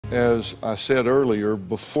As I said earlier,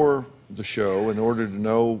 before the show, in order to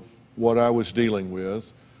know what I was dealing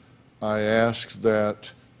with, I asked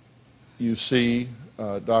that you see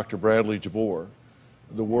Dr. Bradley Jabour,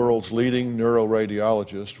 the world's leading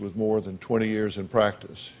neuroradiologist with more than 20 years in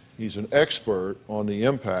practice. He's an expert on the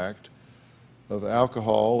impact of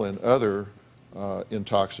alcohol and other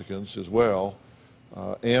intoxicants as well,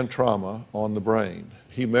 and trauma on the brain.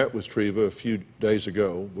 He met with Treva a few days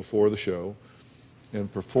ago before the show and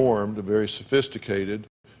performed a very sophisticated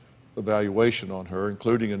evaluation on her,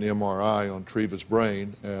 including an MRI on Treva's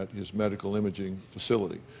brain at his medical imaging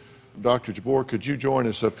facility. Dr. Jabour, could you join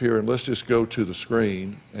us up here, and let's just go to the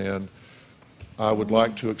screen, and I would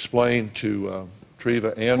like to explain to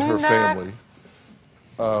Treva and her family.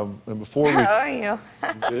 And before we... How are you?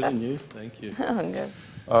 I'm good, and you? Thank you. I'm good.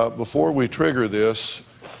 Before we trigger this,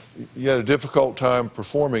 you had a difficult time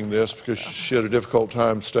performing this because she had a difficult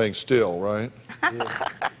time staying still, right?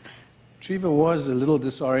 Yes. Treva was a little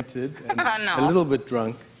disoriented and No. a little bit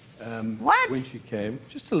drunk when she came,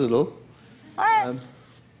 just a little. What?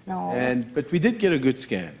 No. But we did get a good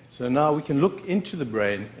scan. So now we can look into the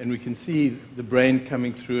brain and we can see the brain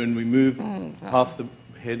coming through, and we move half the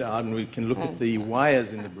head out and we can look at the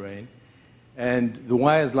wires in the brain. And the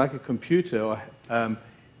wires, like a computer,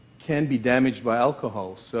 can be damaged by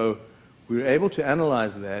alcohol. So we were able to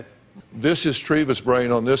analyze that. This is Treva's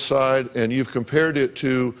brain on this side, and you've compared it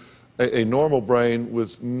to a normal brain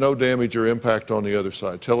with no damage or impact on the other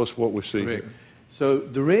side. Tell us what we see Correct. here. So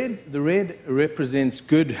the red represents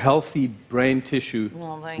good, healthy brain tissue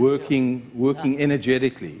working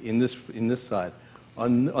energetically in this side.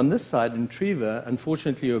 On this side, in Treva,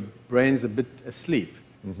 unfortunately, your brain's a bit asleep,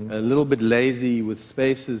 a little bit lazy with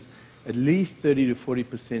spaces, at least 30 to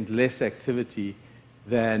 40% less activity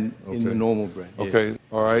than in the normal brain. Okay, yes.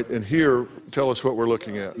 all right. And here, tell us what we're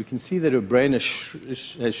looking at. We can see that her brain has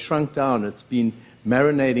shrunk down. It's been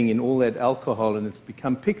marinating in all that alcohol, and it's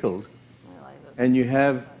become pickled. And you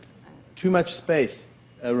have too much space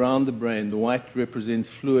around the brain. The white represents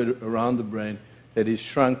fluid around the brain that is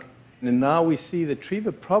shrunk. And now we see that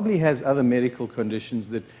Treva probably has other medical conditions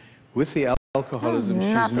that, with the alcoholism,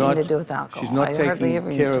 she's not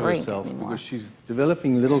taking care of herself because she's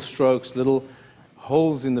developing little strokes, little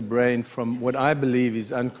holes in the brain from what I believe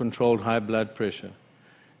is uncontrolled high blood pressure.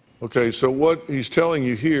 Okay, so what he's telling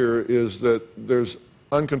you here is that there's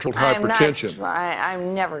uncontrolled hypertension.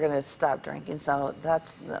 I'm never going to stop drinking, so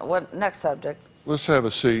that's what next subject. Let's have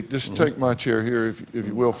a seat. Just take my chair here, if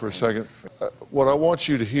you will, for a second. What I want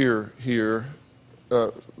you to hear here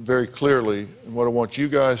very clearly, and what I want you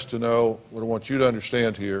guys to know, what I want you to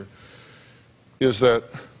understand here, is that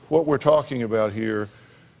what we're talking about here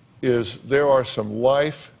is there are some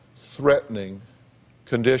life-threatening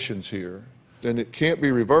conditions here, and it can't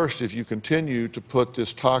be reversed if you continue to put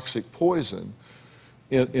this toxic poison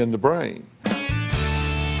in the brain.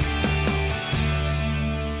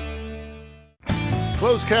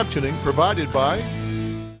 Closed captioning provided by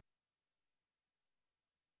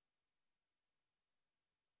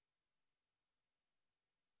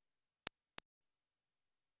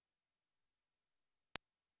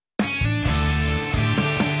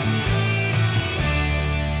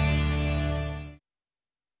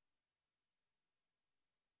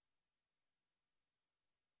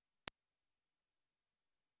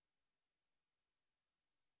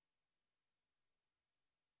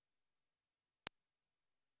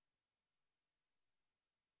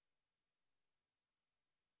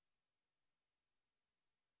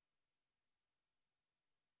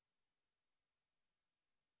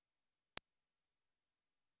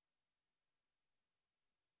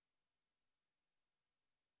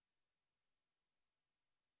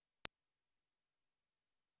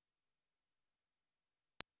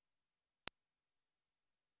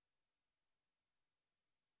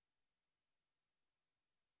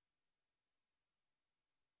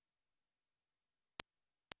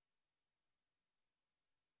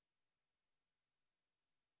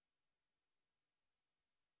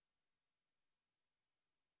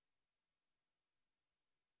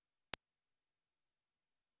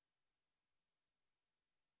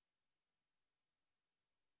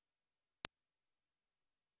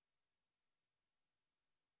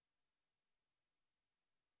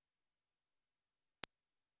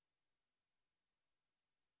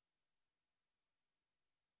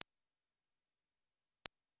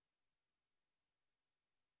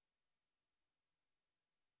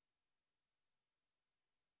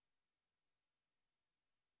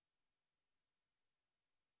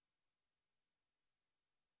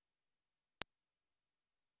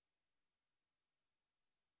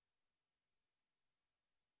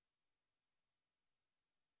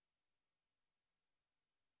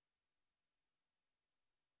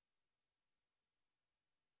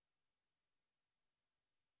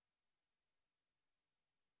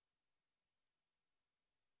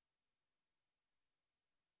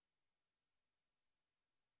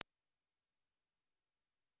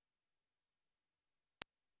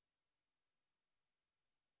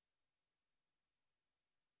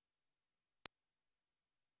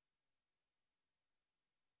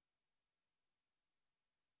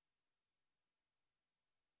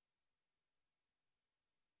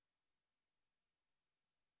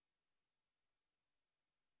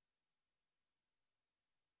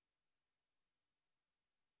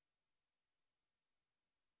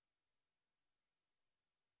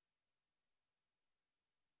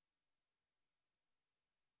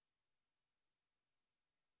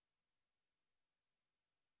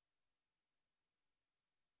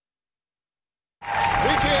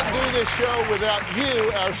We can't do this show without you,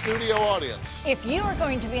 our studio audience. If you are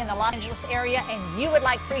going to be in the Los Angeles area and you would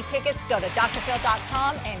like free tickets, go to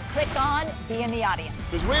drphil.com and click on Be in the Audience.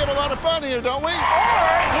 Because we have a lot of fun here, don't we? Or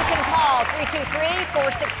you can call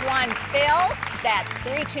 323-461-PHIL. That's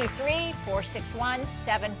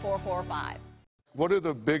 323-461-7445. What are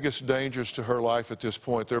the biggest dangers to her life at this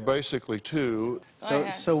point? There are basically two.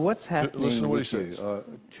 So what's happening Listen to what he with says.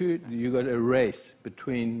 you got a race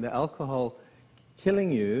between the alcohol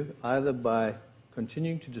killing you either by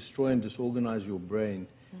continuing to destroy and disorganize your brain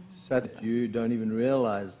such that you don't even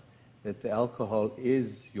realize that the alcohol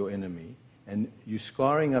is your enemy, and you're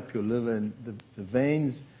scarring up your liver, and the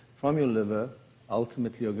veins from your liver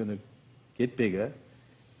ultimately are going to get bigger,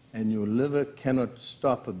 and your liver cannot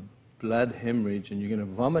stop a blood hemorrhage, and you're going to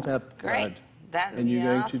vomit up blood. That'd and be you're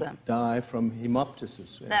going awesome. to die from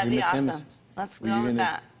hemoptysis. That'd be awesome. hematemesis. Let's where go you're with gonna-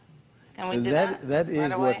 that. Can we So do that? that is right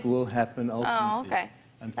what away? will happen ultimately. Oh, okay.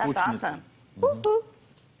 That's Unfortunately. awesome. Woo-hoo.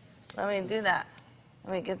 Let me do that.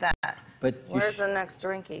 Let me get that. But you Where's the next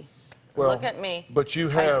drinky? Well, Look at me. but you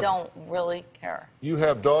I have- don't really care. You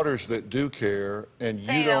have daughters that do care, and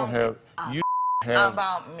They you don't don't have. You have.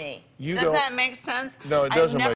 About me. You Does don't- that make sense? No, it I've doesn't never